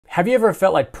Have you ever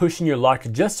felt like pushing your luck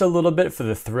just a little bit for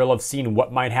the thrill of seeing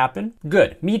what might happen?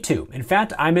 Good, me too. In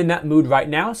fact, I'm in that mood right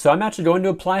now, so I'm actually going to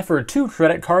apply for 2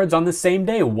 credit cards on the same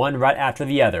day, one right after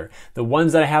the other. The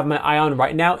ones that I have my eye on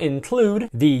right now include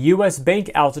the US Bank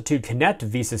Altitude Connect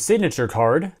Visa Signature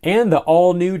Card and the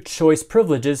all-new Choice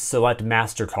Privileges Select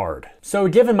Mastercard. So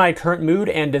given my current mood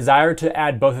and desire to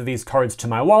add both of these cards to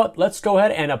my wallet, let's go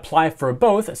ahead and apply for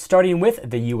both, starting with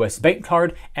the US Bank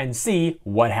card and see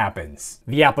what happens.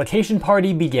 The application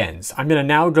party begins. I'm going to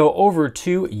now go over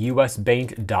to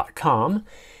usbank.com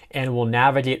and we'll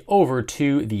navigate over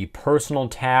to the personal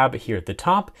tab here at the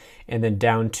top and then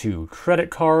down to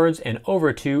credit cards and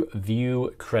over to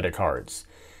view credit cards.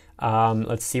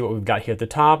 Let's see what we've got here at the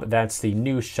top. That's the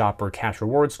new Shopper Cash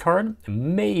Rewards card. I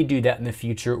may do that in the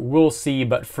future. We'll see,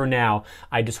 but for now,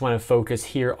 I just want to focus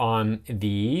here on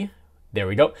the, there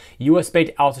we go, US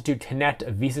Bank Altitude Connect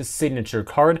Visa Signature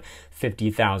Card,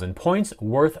 50,000 points,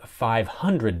 worth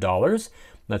 $500.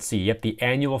 Let's see, yep, the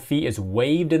annual fee is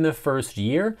waived in the first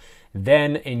year.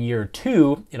 Then in year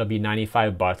 2, it'll be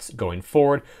 $95 going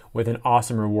forward with an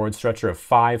awesome reward structure of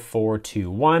 5, 4,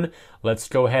 2, 1. Let's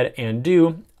go ahead and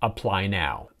do apply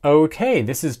now. Okay,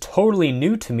 this is totally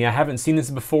new to me. I haven't seen this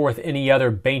before with any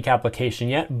other bank application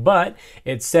yet, but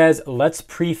it says let's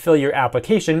pre-fill your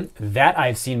application. That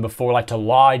I've seen before, like to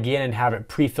log in and have it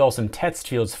pre-fill some text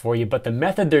fields for you, but the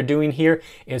method they're doing here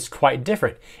is quite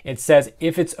different. It says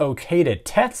if it's okay to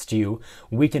text you,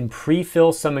 we can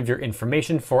pre-fill some of your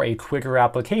information for a quicker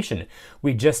application.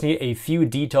 We just need a few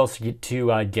details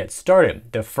to get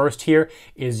started. The first here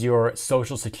is your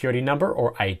social security number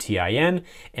or ITIN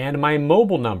and my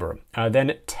mobile number.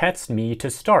 Then text me to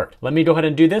start. Let me go ahead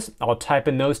and do this. I'll type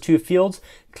in those 2 fields,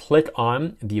 click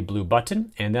on the blue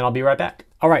button, and then I'll be right back.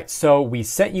 All right, so we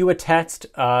sent you a text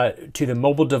to the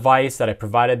mobile device that I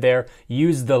provided there.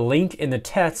 Use the link in the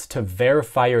text to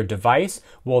verify your device.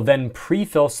 We'll then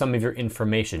pre-fill some of your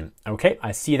information. Okay,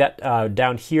 I see that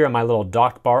down here on my little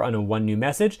dock bar on a one new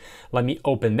message. Let me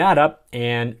open that up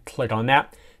and click on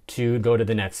that to go to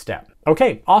the next step.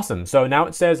 Okay, awesome. So now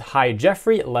it says, hi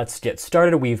Jeffrey, let's get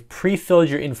started. We've pre-filled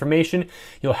your information.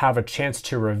 You'll have a chance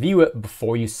to review it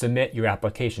before you submit your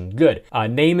application. Good.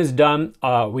 Name is done.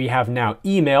 We have now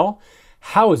email,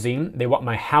 housing. They want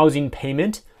my housing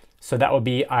payment. So that would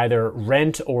be either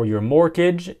rent or your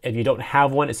mortgage. If you don't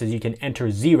have one, it says you can enter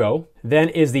 0. Then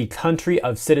is the country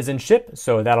of citizenship.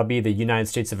 So that'll be the United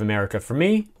States of America for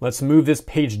me. Let's move this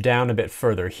page down a bit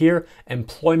further here.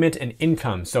 Employment and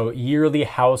income. So yearly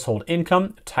household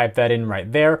income, type that in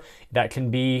right there. That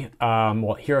can be,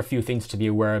 well, here are a few things to be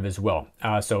aware of as well.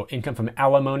 So income from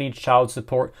alimony, child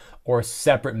support, or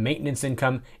separate maintenance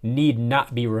income need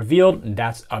not be revealed.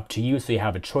 That's up to you. So you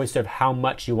have a choice of how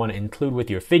much you want to include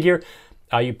with your figure.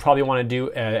 You probably want to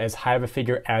do as high of a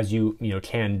figure as you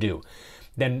can do.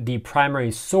 Then the primary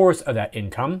source of that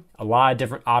income, a lot of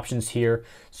different options here.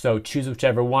 So choose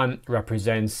whichever one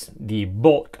represents the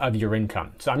bulk of your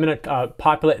income. So I'm going to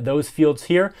populate those fields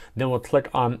here. Then we'll click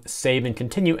on save and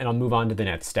continue and I'll move on to the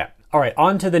next step. All right,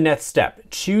 on to the next step.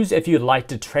 Choose if you'd like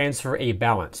to transfer a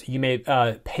balance. You may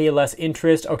pay less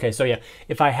interest. Okay, so yeah,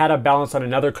 if I had a balance on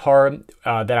another card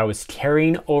that I was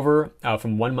carrying over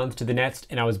from one month to the next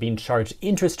and I was being charged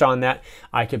interest on that,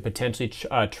 I could potentially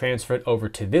transfer it over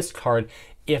to this card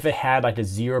if it had like a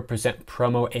 0%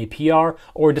 promo APR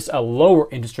or just a lower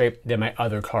interest rate than my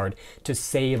other card to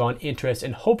save on interest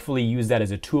and hopefully use that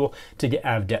as a tool to get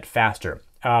out of debt faster.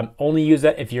 Only use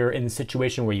that if you're in a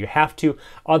situation where you have to.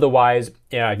 Otherwise,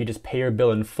 if you just pay your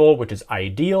bill in full, which is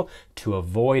ideal to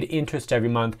avoid interest every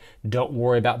month, don't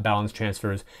worry about balance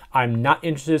transfers. I'm not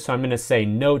interested, so I'm going to say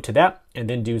no to that and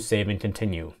then do save and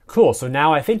continue. Cool, so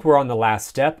now I think we're on the last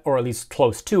step, or at least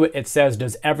close to it. It says,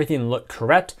 does everything look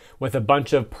correct? With a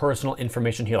bunch of personal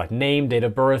information here, like name, date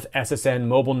of birth, SSN,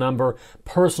 mobile number.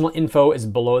 Personal info is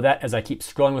below that as I keep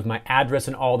scrolling with my address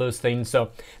and all those things.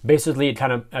 So basically it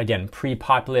kind of, again,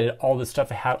 pre-populated all the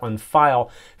stuff I had on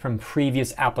file from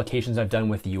previous applications I've done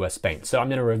with the US Bank. So I'm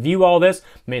going to review all this,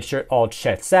 make sure it all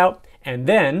checks out, and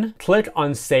then click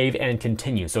on save and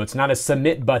continue. So it's not a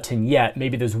submit button yet.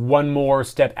 Maybe there's one more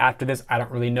step after this. I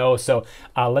don't really know. So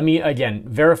let me, again,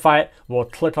 verify it. We'll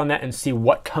click on that and see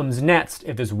what comes next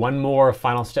if there's one more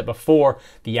final step before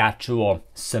the actual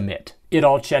submit. it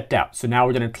all checked out. So now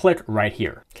we're going to click right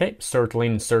here. Okay,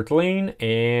 circling,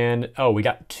 and oh, we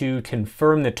got to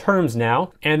confirm the terms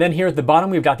now. And then here at the bottom,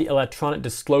 we've got the electronic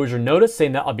disclosure notice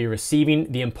saying that I'll be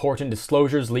receiving the important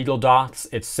disclosures, legal docs,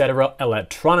 etc.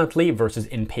 electronically versus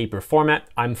in paper format.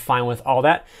 I'm fine with all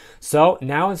that. So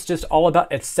now it's just all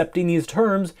about accepting these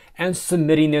terms and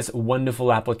submitting this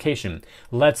wonderful application.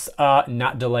 Let's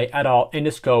not delay at all and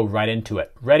just go right into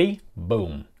it. Ready?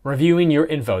 Boom. Reviewing your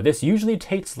info. This usually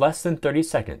takes less than 30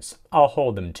 seconds. I'll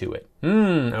hold them to it.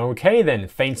 Okay then.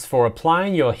 Thanks for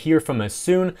applying. You'll hear from us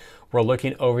soon. We're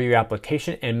looking over your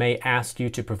application and may ask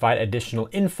you to provide additional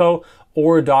info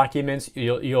or documents.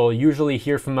 You'll usually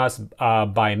hear from us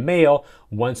by mail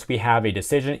once we have a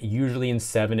decision, usually in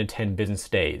 7 to 10 business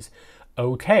days.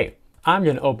 Okay. I'm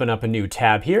going to open up a new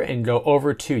tab here and go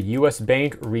over to US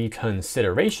Bank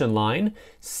Reconsideration Line,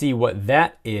 see what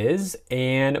that is,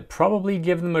 and probably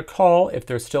give them a call if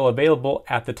they're still available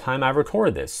at the time I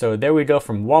record this. So there we go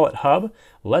from Wallet Hub.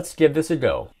 Let's give this a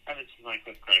go. Hi, this is Mike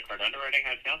with Credit Card Underwriting.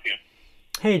 How can I help you?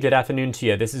 Hey, good afternoon to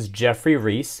you. This is Jeffrey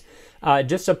Reese.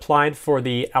 Just applied for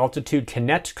the Altitude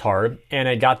Connect card, and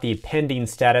I got the pending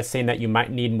status saying that you might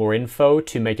need more info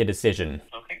to make a decision.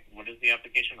 Okay, what is the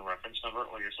application reference number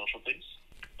or your social, please?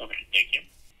 Okay, thank you.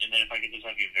 And then if I could just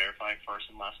have you verify first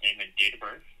and last name and date of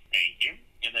birth. Thank you.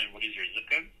 And then what is your zip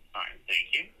code? All right,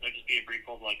 thank you. That'll just be a brief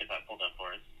hold while I get that pulled up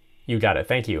for us. You got it,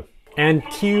 thank you. And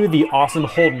cue the awesome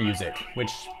hold music,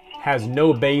 which has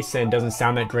no bass and doesn't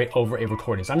sound that great over a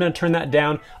recording. So I'm going to turn that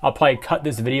down. I'll probably cut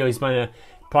this video. It's probably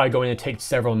going to take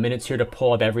several minutes here to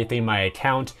pull up everything, my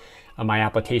account, my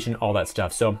application, all that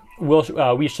stuff. So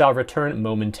we shall return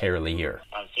momentarily here.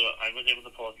 So I was able to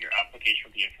pull up your application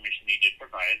with the information that you did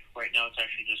provide. Right now it's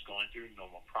actually just going through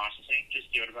normal processing.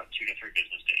 Just give it about 2 to 3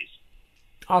 business days.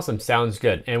 Awesome, sounds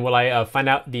good. And will I find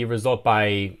out the result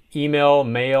by email,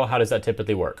 mail? How does that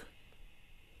typically work?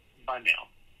 By mail.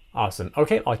 Awesome.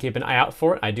 Okay, I'll keep an eye out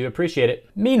for it. I do appreciate it.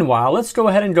 Meanwhile, let's go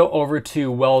ahead and go over to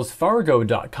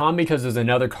wellsfargo.com because there's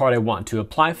another card I want to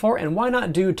apply for, and why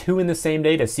not do 2 in the same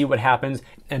day to see what happens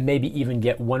and maybe even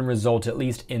get one result at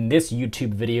least in this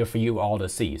YouTube video for you all to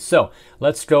see. So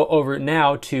let's go over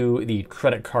now to the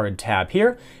credit card tab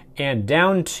here and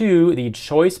down to the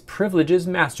Choice Privileges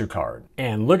Mastercard.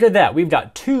 And look at that, we've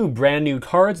got 2 brand new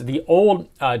cards. The old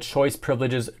Choice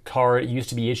Privileges card used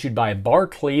to be issued by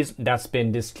Barclays. That's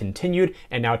been discontinued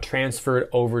and now transferred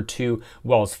over to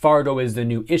Wells Fargo as the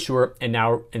new issuer. And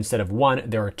now instead of 1,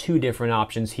 there are 2 different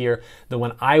options here. The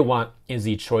one I want is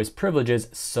the Choice Privileges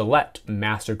Select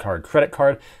Mastercard credit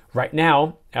card. Right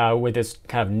now, with this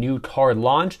kind of new card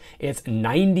launch, it's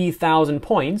 90,000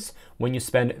 points when you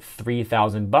spend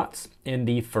 $3,000 in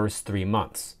the first 3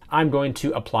 months. I'm going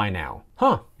to apply now.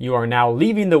 You are now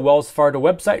leaving the Wells Fargo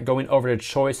website, going over to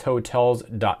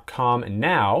choicehotels.com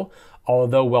now.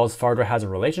 Although Wells Fargo has a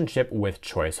relationship with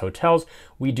Choice Hotels,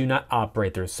 we do not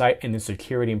operate their site, and the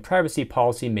security and privacy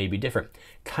policy may be different.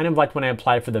 Kind of like when I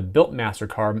applied for the Built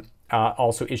MasterCard,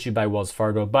 also issued by Wells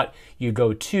Fargo, but you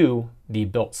go to the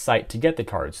Built site to get the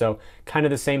card. So kind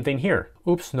of the same thing here.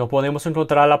 Oops, no podemos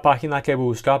encontrar la página que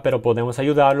busca, pero podemos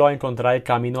ayudarlo a encontrar el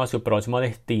camino a su próximo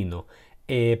destino.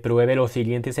 Pruebe los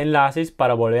siguientes enlaces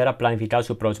para volver a planificar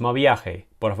su próximo viaje.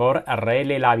 Por favor,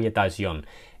 arregle la habitación.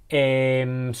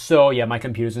 So yeah, my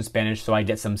computer's in Spanish, so I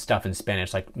get some stuff in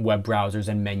Spanish, like web browsers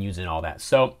and menus and all that.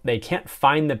 So they can't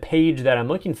find the page that I'm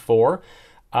looking for,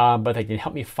 but they can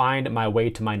help me find my way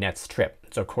to my next trip.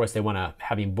 So of course they want to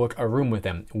have me book a room with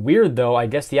them. Weird though, I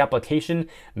guess the application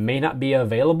may not be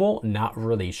available, not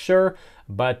really sure,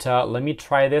 but let me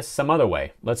try this some other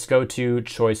way. Let's go to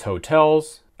Choice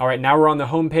Hotels. All right, now we're on the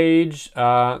home page.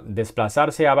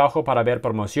 Desplazarse abajo para ver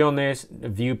promociones,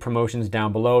 view promotions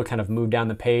down below, kind of move down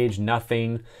the page,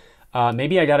 nothing.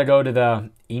 Maybe I gotta go to the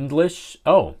English.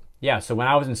 Oh, yeah, so when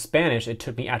I was in Spanish, it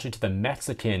took me actually to the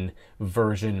Mexican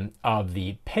version of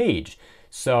the page.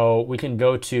 So we can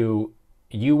go to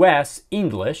US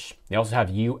English. They also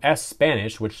have US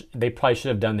Spanish, which they probably should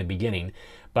have done in the beginning,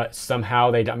 but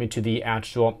somehow they got me to the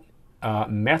actual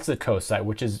Mexico site,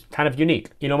 which is kind of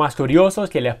unique. Y lo más curioso es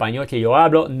que el español que yo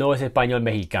hablo no es español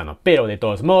mexicano, pero de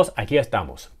todos modos, aquí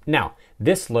estamos. Now,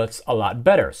 this looks a lot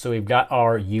better. So we've got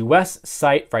our US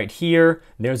site right here.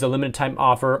 There's a limited time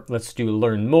offer. Let's do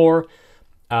learn more.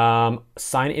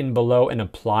 Sign in below and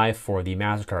apply for the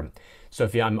MasterCard. So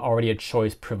if I'm already a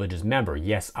Choice Privileges member,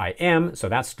 yes, I am. So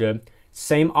that's good.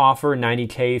 Same offer,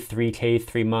 90K, 3K,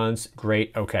 3 months.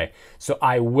 Great. Okay. So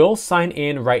I will sign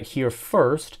in right here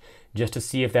first, just to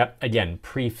see if that, again,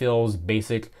 pre-fills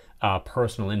basic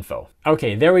personal info.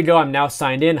 Okay, there we go. I'm now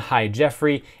signed in. Hi,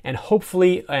 Jeffrey. And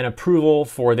hopefully an approval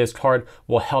for this card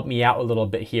will help me out a little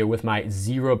bit here with my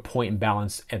 0-point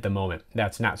balance at the moment.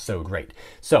 That's not so great.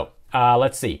 So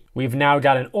let's see. We've now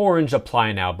got an orange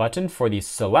apply now button for the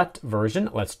select version.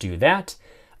 Let's do that.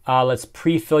 Let's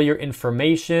pre-fill your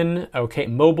information. Okay,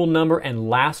 mobile number and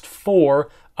last 4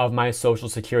 of my social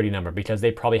security number, because they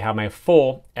probably have my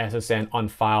full SSN on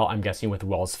file, I'm guessing with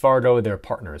Wells Fargo, their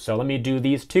partners. So let me do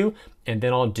these 2 and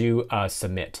then I'll do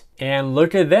submit. And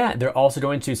look at that. They're also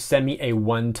going to send me a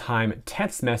one-time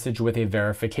text message with a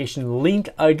verification link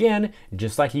again,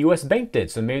 just like US Bank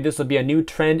did. So maybe this will be a new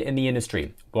trend in the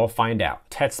industry. We'll find out.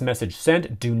 Text message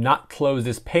sent. Do not close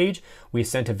this page. We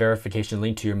sent a verification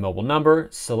link to your mobile number.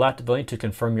 Select the link to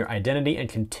confirm your identity and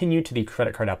continue to the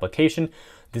credit card application.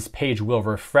 This page will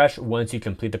refresh once you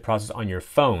complete the process on your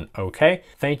phone, okay?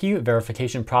 Thank you.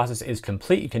 Verification process is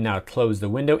complete. You can now close the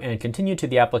window and continue to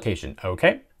the application,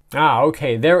 okay?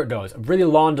 Okay, there it goes. A really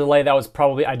long delay. That was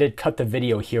probably, I did cut the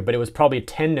video here, but it was probably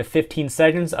 10 to 15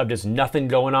 seconds of just nothing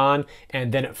going on,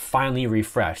 and then it finally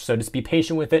refreshed. So just be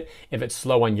patient with it if it's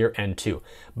slow on your end too.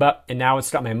 And now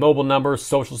it's got my mobile number,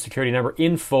 social security number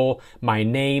in full, my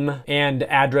name and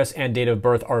address and date of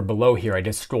birth are below here. I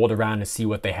just scrolled around to see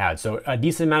what they had. So a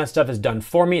decent amount of stuff is done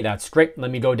for me. That's great.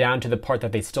 Let me go down to the part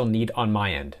that they still need on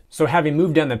my end. So having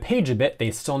moved down the page a bit,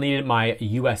 they still needed my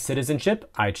US citizenship.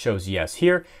 I chose yes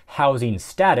here. Housing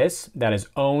status, that is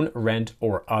own, rent,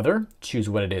 or other. Choose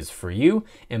what it is for you.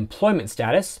 Employment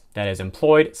status, that is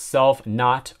employed, self,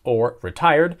 not, or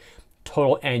retired.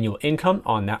 Total annual income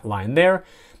on that line there.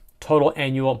 Total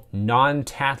annual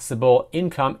non-taxable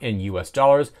income in US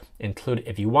dollars. Include it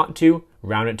if you want to.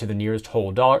 Round it to the nearest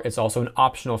whole dollar. It's also an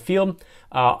optional field.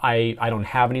 I don't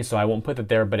have any, so I won't put that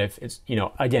there. But if it's,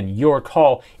 again, your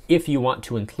call. If you want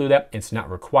to include that, it's not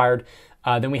required.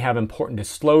 Then we have important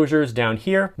disclosures down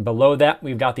here. Below that,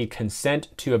 we've got the consent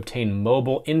to obtain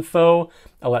mobile info,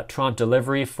 electronic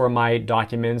delivery for my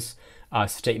documents,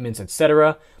 statements,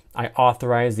 etc. I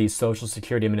authorize the Social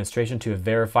Security Administration to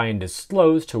verify and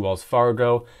disclose to Wells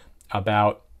Fargo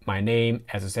about my name,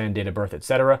 SSN, date of birth,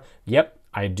 etc. Yep,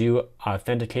 I do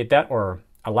authenticate that or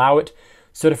allow it.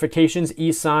 Certifications,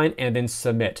 e-sign, and then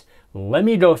submit. Let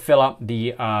me go fill out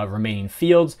the remaining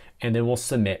fields and then we'll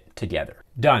submit together.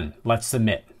 Done. Let's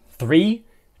submit. 3,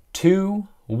 2,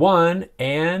 1,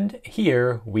 and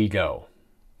here we go.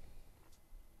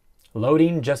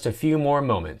 Loading just a few more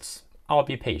moments. I'll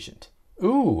be patient.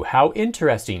 Ooh, how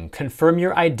interesting. Confirm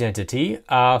your identity.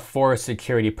 For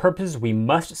security purposes, we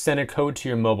must send a code to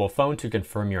your mobile phone to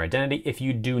confirm your identity. If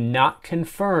you do not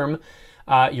confirm,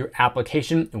 your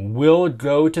application will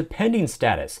go to pending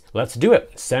status. Let's do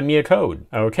it. Send me a code.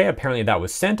 Okay, apparently that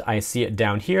was sent. I see it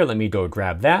down here. Let me go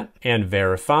grab that and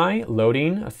verify.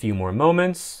 Loading, a few more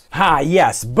moments.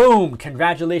 Yes, boom.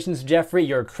 Congratulations, Jeffrey.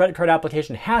 Your credit card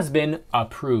application has been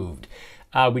approved.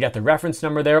 We got the reference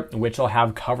number there, which I'll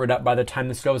have covered up by the time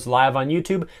this goes live on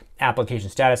YouTube. Application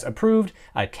status approved.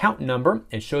 Account number,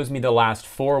 it shows me the last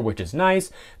 4, which is nice.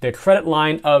 The credit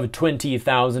line of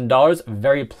 $20,000,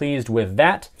 very pleased with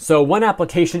that. So one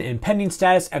application in pending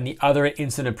status and the other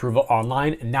instant approval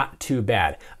online, not too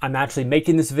bad. I'm actually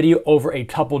making this video over a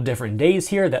couple different days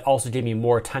here. That also gave me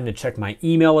more time to check my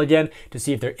email again to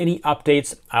see if there are any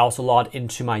updates. I also logged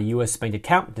into my US Bank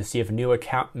account to see if a new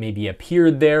account maybe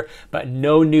appeared there, but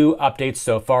no new updates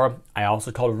so far. I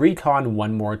also called Recon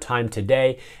one more time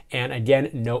today, and again,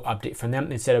 no update from them.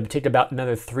 They said it would take about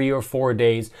another 3 or 4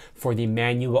 days for the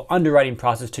manual underwriting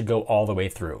process to go all the way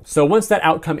through. So once that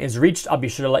outcome is reached, I'll be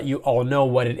sure to let you all know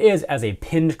what it is as a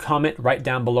pinned comment right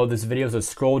down below this video. So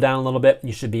scroll down a little bit.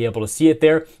 You should be able to see it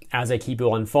there as I keep you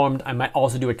all informed. I might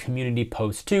also do a community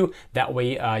post too. That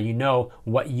way you know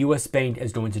what US Bank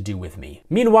is going to do with me.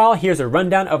 Meanwhile, here's a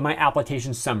rundown of my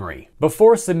application summary.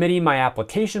 Before submitting my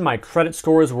application, my credit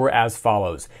scores were as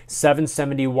follows: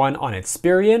 771 on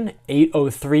Experian,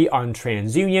 803 on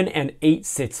TransUnion, and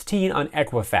 816 on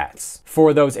Equifax.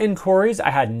 For those inquiries, I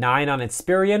had 9 on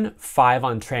Experian, 5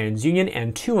 on TransUnion,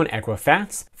 and 2 on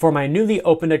Equifax. For my newly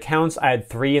opened accounts, I had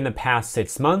 3 in the past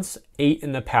 6 months, 8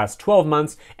 in the past 12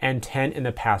 months, and 10 in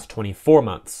the past 24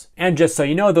 months. And just so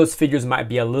you know, those figures might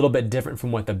be a little bit different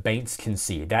from what the banks can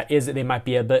see. That is, they might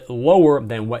be a bit lower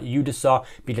than what you just saw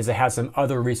because I have some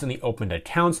other recently opened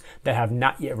accounts that have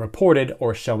not yet reported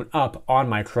or shown up on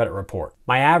my credit report.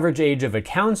 My average age of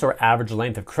accounts or average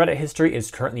length of credit history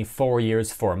is currently 4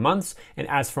 years, 4 months. And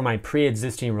as for my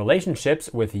pre-existing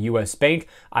relationships with US Bank,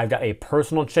 I've got a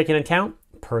personal checking account,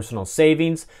 personal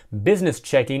savings, business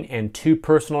checking, and 2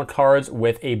 personal cards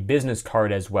with a business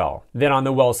card as well. Then on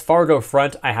the Wells Fargo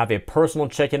front, I have a personal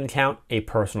checking account, a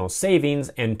personal savings,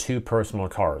 and 2 personal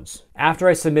cards. After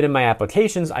I submitted my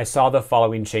applications, I saw the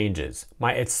following changes.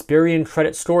 My Experian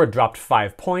credit score dropped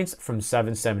 5 points from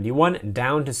 771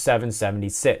 down to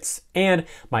 776, and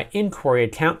my inquiry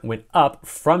account went up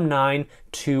from 9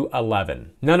 to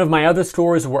 11. None of my other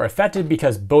scores were affected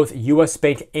because both US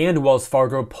Bank and Wells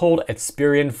Fargo pulled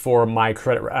Experian for my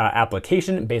credit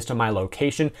application based on my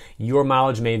location. Your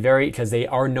mileage may vary because they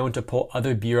are known to pull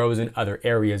other bureaus in other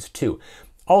areas too.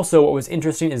 Also, what was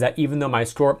interesting is that even though my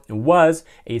score was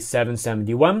a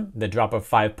 771, the drop of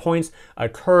 5 points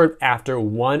occurred after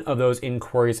one of those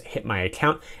inquiries hit my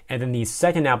account. And then the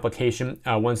second application,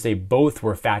 once they both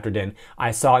were factored in,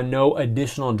 I saw no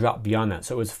additional drop beyond that.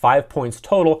 So it was 5 points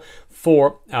total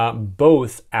for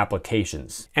both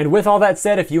applications. And with all that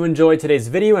said, if you enjoyed today's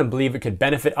video and believe it could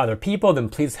benefit other people, then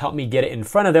please help me get it in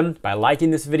front of them by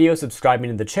liking this video,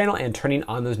 subscribing to the channel, and turning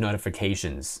on those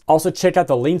notifications. Also, check out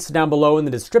the links down below in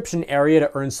the description area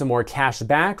to earn some more cash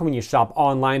back when you shop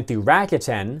online through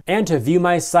Rakuten, and to view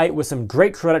my site with some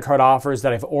great credit card offers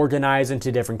that I've organized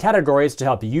into different categories to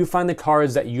help you find the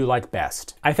cards that you like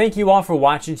best. I thank you all for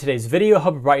watching today's video.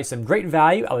 Hope it brought you some great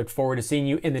value. I look forward to seeing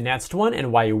you in the next one,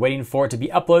 and while you're waiting for it to be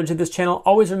uploaded to this channel,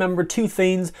 always remember 2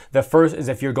 things. The first is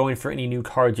if you're going for any new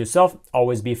cards yourself,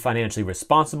 always be financially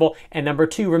responsible. And number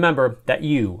 2, remember that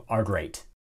you are great.